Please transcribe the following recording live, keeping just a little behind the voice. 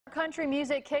Country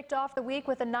music kicked off the week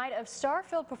with a night of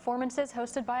star-filled performances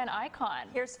hosted by an icon.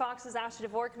 Here's Fox's Ashley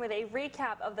Dvorkin with a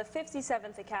recap of the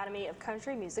 57th Academy of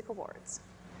Country Music Awards.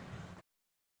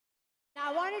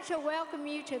 I wanted to welcome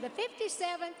you to the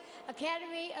 57th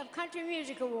Academy of Country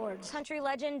Music Awards. Country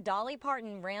legend Dolly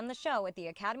Parton ran the show at the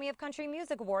Academy of Country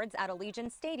Music Awards at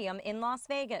Allegiant Stadium in Las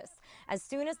Vegas. As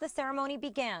soon as the ceremony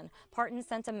began, Parton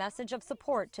sent a message of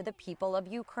support to the people of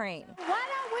Ukraine. Why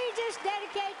don't we just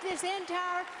dedicate this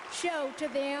entire show to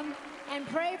them and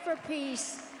pray for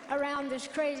peace around this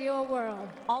crazy old world.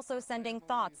 Also sending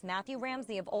thoughts, Matthew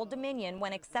Ramsey of Old Dominion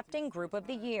when accepting Group of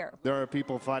the Year. There are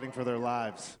people fighting for their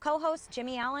lives. Co-hosts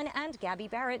Jimmy Allen and Gabby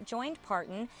Barrett joined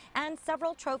Parton, and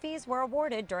several trophies were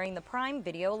awarded during the Prime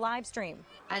Video live stream.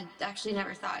 I actually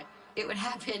never thought it would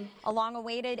happen. A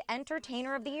long-awaited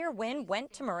Entertainer of the Year win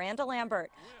went to Miranda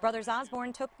Lambert. Brothers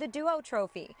Osborne took the Duo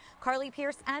trophy. Carly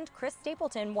Pearce and Chris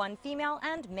Stapleton won Female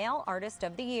and Male Artist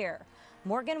of the Year.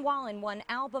 Morgan Wallen won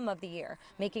Album of the Year,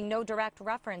 making no direct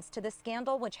reference to the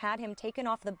scandal which had him taken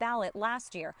off the ballot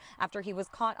last year after he was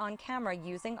caught on camera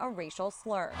using a racial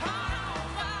slur.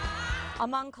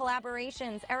 Among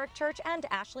collaborations, Eric Church and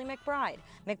Ashley McBride,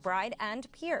 McBride and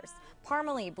Pierce,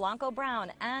 Parmalee, Blanco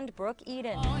Brown, and Brooke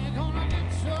Eden.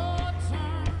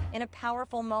 In a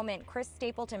powerful moment, Chris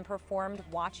Stapleton performed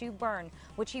Watch You Burn,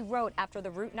 which he wrote after the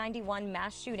Route 91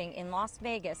 mass shooting in Las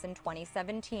Vegas in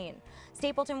 2017.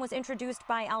 Stapleton was introduced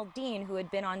by Aldine, who had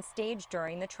been on stage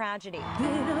during the tragedy.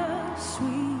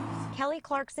 Kelly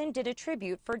Clarkson did a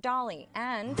tribute for Dolly,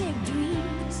 and Big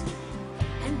dreams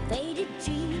and faded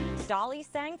jeans. Dolly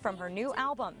sang from her new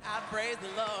album. I praise the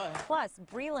Lord. Plus,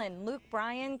 Breland, Luke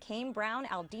Bryan, Kane Brown,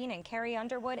 Aldine and Carrie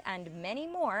Underwood, and many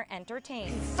more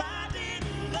entertained.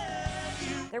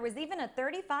 There was even a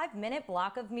 35-minute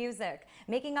block of music,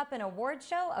 making up an award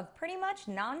show of pretty much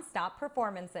non-stop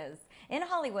performances. In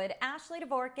Hollywood, Ashley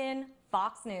Dvorkin,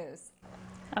 Fox News.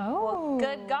 Oh, Well,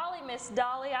 good golly, Miss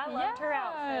Dolly. I loved her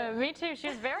outfit. Me too. She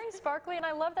was very sparkly, and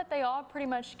I love that they all pretty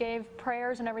much gave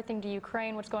prayers and everything to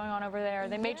Ukraine, what's going on over there.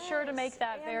 They made sure to make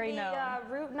that very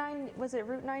known. Was it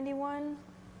Route 91?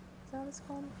 Is that what it's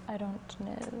called? I don't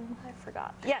know. I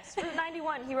forgot. Yes, Route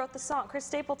 91. He wrote the song. Chris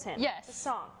Stapleton. Yes. The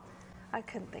song. I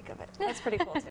couldn't think of it. That's pretty cool, too.